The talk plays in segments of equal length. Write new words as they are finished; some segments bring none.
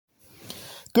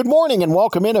Good morning and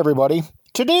welcome in, everybody.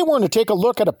 Today we're going to take a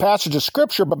look at a passage of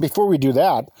Scripture, but before we do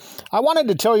that, I wanted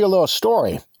to tell you a little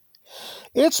story.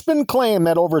 It's been claimed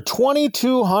that over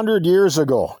 2,200 years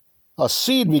ago, a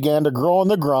seed began to grow in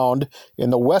the ground in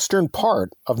the western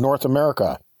part of North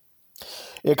America.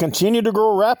 It continued to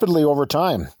grow rapidly over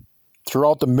time,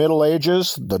 throughout the Middle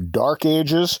Ages, the Dark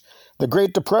Ages, the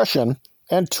Great Depression,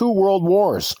 and 2 world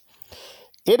wars.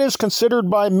 It is considered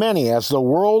by many as the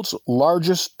world's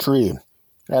largest tree,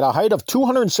 at a height of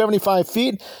 275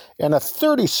 feet and a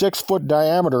 36-foot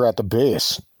diameter at the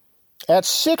base. At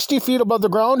 60 feet above the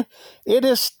ground, it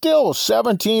is still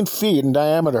 17 feet in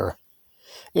diameter.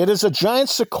 It is a giant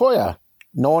sequoia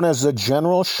known as the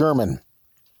General Sherman.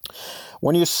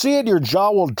 When you see it, your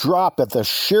jaw will drop at the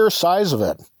sheer size of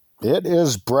it. It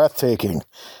is breathtaking.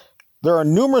 There are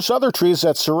numerous other trees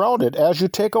that surround it as you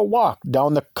take a walk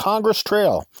down the Congress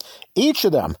Trail, each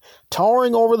of them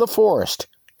towering over the forest,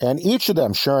 and each of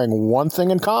them sharing one thing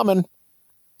in common.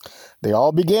 They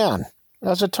all began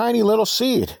as a tiny little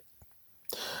seed.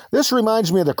 This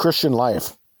reminds me of the Christian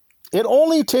life. It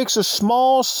only takes a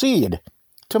small seed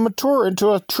to mature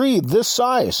into a tree this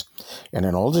size, and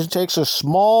it only takes a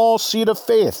small seed of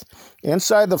faith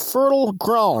inside the fertile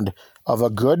ground of a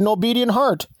good and obedient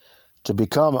heart to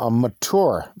become a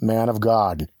mature man of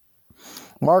God.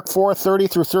 Mark 4:30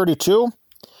 through 32,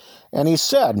 and he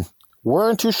said,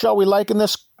 "Whereunto shall we liken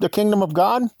the kingdom of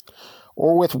God?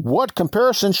 Or with what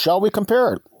comparison shall we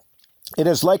compare it? It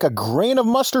is like a grain of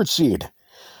mustard seed,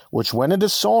 which when it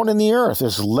is sown in the earth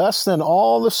is less than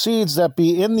all the seeds that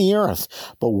be in the earth.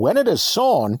 But when it is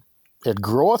sown, it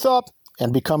groweth up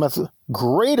and becometh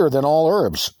greater than all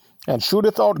herbs, and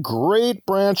shooteth out great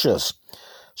branches,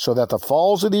 so that the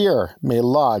fowls of the air may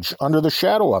lodge under the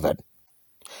shadow of it."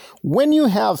 When you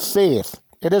have faith,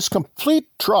 it is complete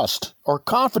trust or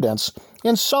confidence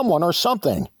in someone or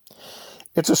something.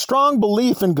 It's a strong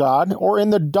belief in God or in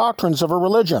the doctrines of a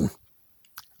religion.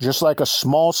 Just like a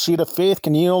small seed of faith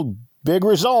can yield big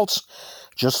results,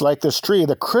 just like this tree,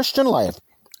 the Christian life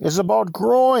is about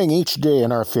growing each day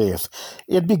in our faith.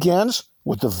 It begins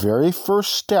with the very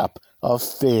first step of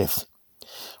faith.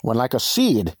 When, like a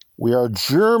seed, we are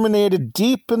germinated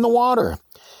deep in the water,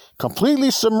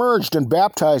 completely submerged and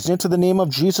baptized into the name of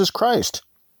Jesus Christ.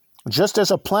 Just as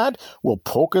a plant will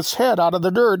poke its head out of the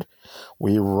dirt,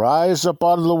 we rise up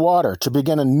out of the water to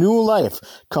begin a new life,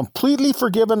 completely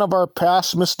forgiven of our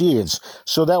past misdeeds,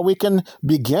 so that we can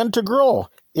begin to grow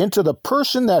into the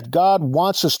person that God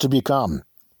wants us to become.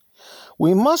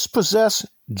 We must possess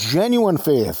genuine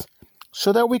faith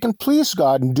so that we can please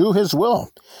God and do His will,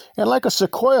 and like a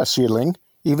sequoia seedling,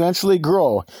 eventually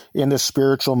grow into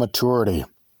spiritual maturity.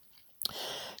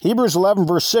 Hebrews 11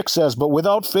 verse 6 says, "But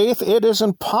without faith it is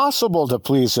impossible to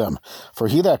please Him. For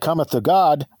he that cometh to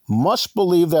God must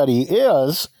believe that He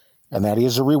is, and that He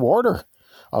is a rewarder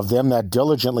of them that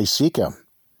diligently seek Him."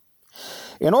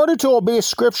 In order to obey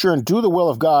Scripture and do the will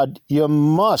of God, you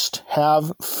must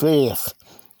have faith.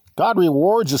 God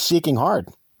rewards a seeking heart.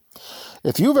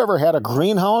 If you've ever had a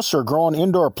greenhouse or grown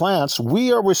indoor plants,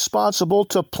 we are responsible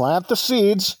to plant the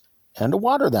seeds and to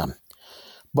water them.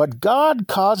 But God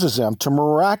causes them to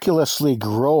miraculously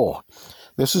grow.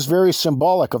 This is very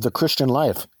symbolic of the Christian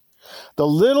life. The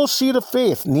little seed of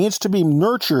faith needs to be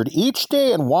nurtured each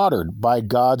day and watered by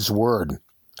God's Word.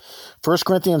 1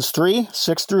 Corinthians 3,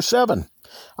 6 through 7.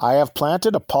 "I have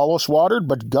planted, Apollos watered,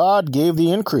 but God gave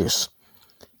the increase.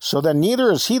 So then neither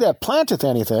is he that planteth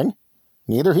anything,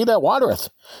 neither he that watereth,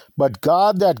 but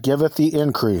God that giveth the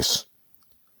increase."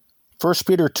 1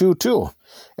 Peter 2:2,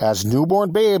 "As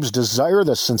newborn babes desire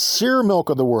the sincere milk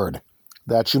of the word,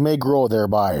 that you may grow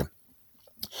thereby."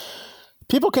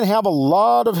 People can have a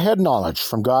lot of head knowledge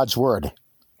from God's word,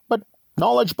 but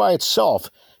knowledge by itself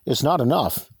is not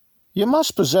enough. You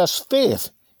must possess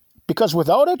faith, because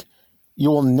without it,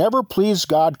 you will never please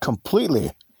God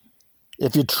completely.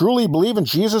 If you truly believe in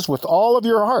Jesus with all of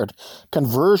your heart,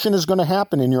 conversion is going to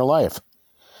happen in your life.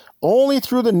 Only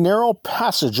through the narrow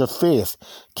passage of faith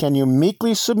can you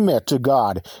meekly submit to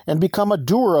God and become a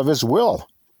doer of His will.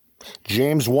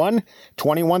 James 1,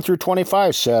 21 through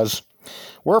 25 says,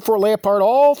 "Wherefore lay apart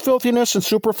all filthiness and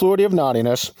superfluity of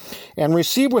naughtiness, and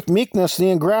receive with meekness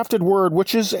the engrafted word,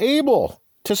 which is able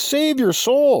to save your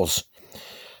souls.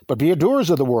 But be doers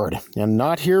of the word, and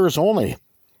not hearers only,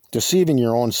 deceiving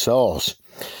your own selves.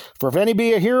 For if any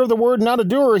be a hearer of the word, not a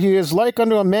doer, he is like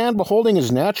unto a man beholding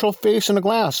his natural face in a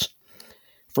glass.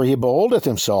 For he beholdeth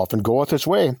himself, and goeth his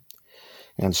way,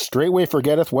 and straightway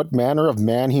forgetteth what manner of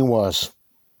man he was.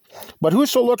 But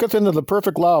whoso looketh into the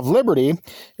perfect law of liberty,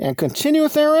 and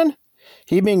continueth therein,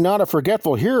 he being not a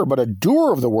forgetful hearer, but a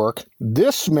doer of the work,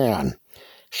 this man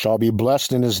shall be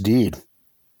blessed in his deed.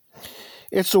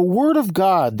 It's the Word of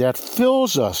God that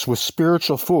fills us with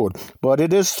spiritual food, but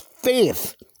it is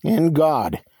faith in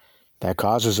God that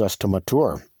causes us to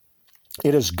mature.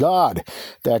 It is God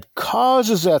that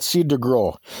causes that seed to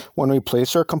grow when we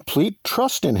place our complete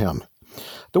trust in Him.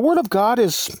 The Word of God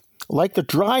is like the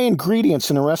dry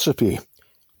ingredients in a recipe,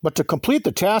 but to complete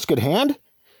the task at hand,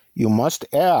 you must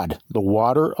add the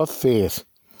water of faith.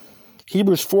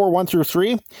 Hebrews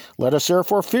 4:1-3, let us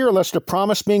therefore fear lest the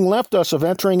promise being left us of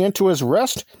entering into his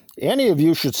rest, any of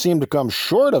you should seem to come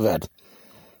short of it.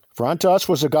 For unto us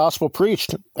was the gospel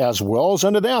preached, as well as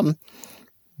unto them.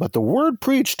 But the word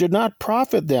preached did not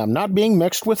profit them, not being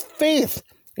mixed with faith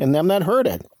in them that heard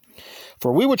it.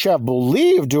 For we which have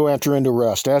believed do enter into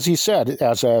rest, as he said,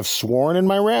 as I have sworn in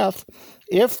my wrath,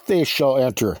 if they shall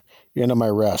enter into my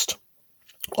rest,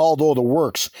 although the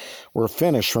works were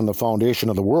finished from the foundation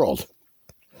of the world.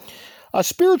 A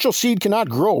spiritual seed cannot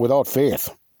grow without faith.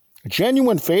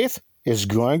 Genuine faith is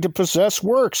going to possess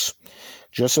works,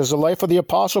 just as the life of the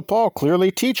Apostle Paul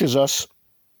clearly teaches us.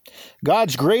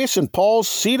 God's grace and Paul's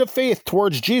seed of faith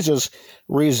towards Jesus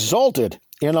resulted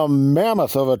in a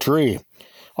mammoth of a tree.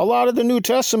 A lot of the New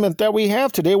Testament that we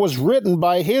have today was written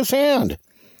by his hand.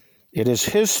 It is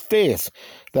his faith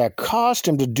that caused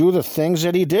him to do the things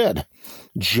that he did.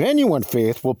 Genuine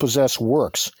faith will possess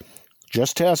works,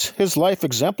 just as his life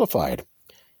exemplified.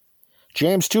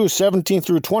 James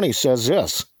 2:17-20 says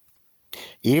this,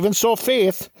 even so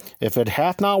faith, if it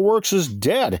hath not works, is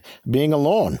dead, being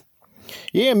alone.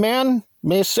 Yea, a man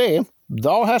may say,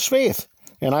 thou hast faith,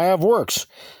 and I have works.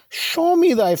 Show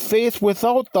me thy faith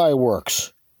without thy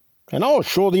works, and I will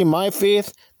show thee my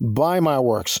faith by my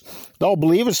works. Thou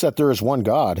believest that there is one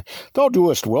God. Thou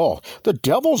doest well. The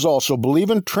devils also believe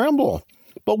and tremble.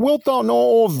 But wilt thou know,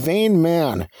 O vain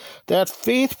man, that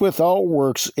faith without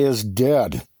works is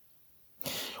dead?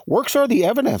 Works are the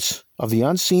evidence of the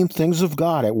unseen things of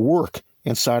God at work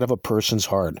inside of a person's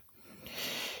heart.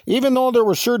 Even though there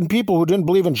were certain people who didn't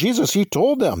believe in Jesus, he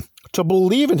told them to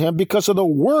believe in him because of the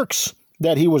works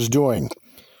that he was doing.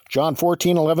 John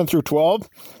 14:11-12,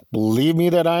 believe me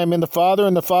that I am in the Father,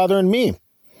 and the Father in me,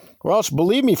 or else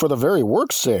believe me for the very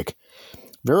work's sake.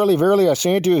 Verily, verily, I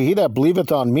say unto you, he that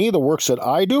believeth on me, the works that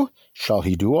I do, shall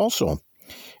he do also.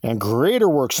 And greater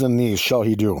works than these shall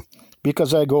he do,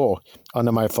 because I go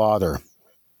unto my Father.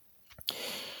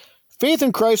 Faith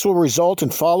in Christ will result in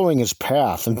following his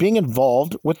path and being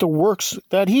involved with the works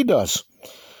that he does.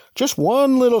 Just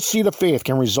one little seed of faith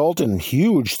can result in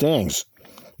huge things.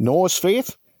 Noah's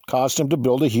faith caused him to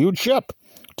build a huge ship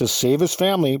to save his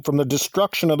family from the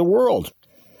destruction of the world.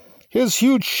 His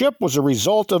huge ship was a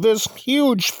result of his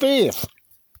huge faith.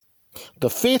 The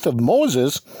faith of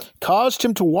Moses caused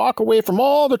him to walk away from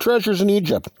all the treasures in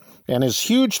Egypt, and his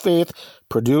huge faith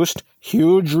produced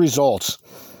huge results,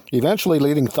 eventually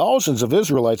leading thousands of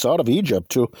Israelites out of Egypt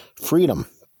to freedom.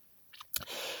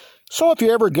 So if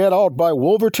you ever get out by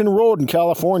Wolverton Road in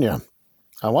California,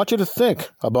 I want you to think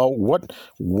about what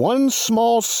one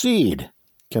small seed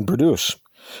can produce.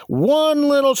 One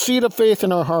little seed of faith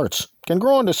in our hearts can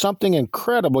grow into something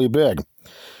incredibly big.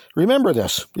 Remember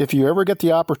this if you ever get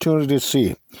the opportunity to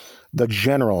see the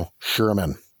General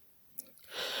Sherman.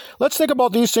 Let's think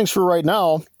about these things for right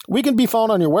now. We can be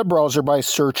found on your web browser by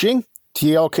searching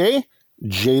tlkjbc,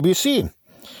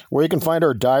 where you can find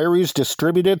our diaries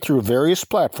distributed through various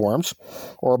platforms,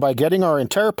 or by getting our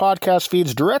entire podcast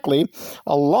feeds directly,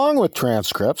 along with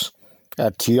transcripts,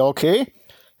 at tlkjbc.com.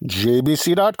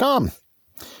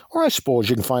 Or I suppose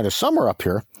you can find us somewhere up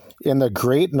here in the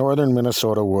great northern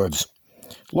Minnesota woods.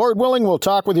 Lord willing, we'll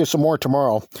talk with you some more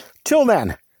tomorrow. Till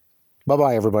then,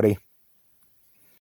 bye-bye, everybody.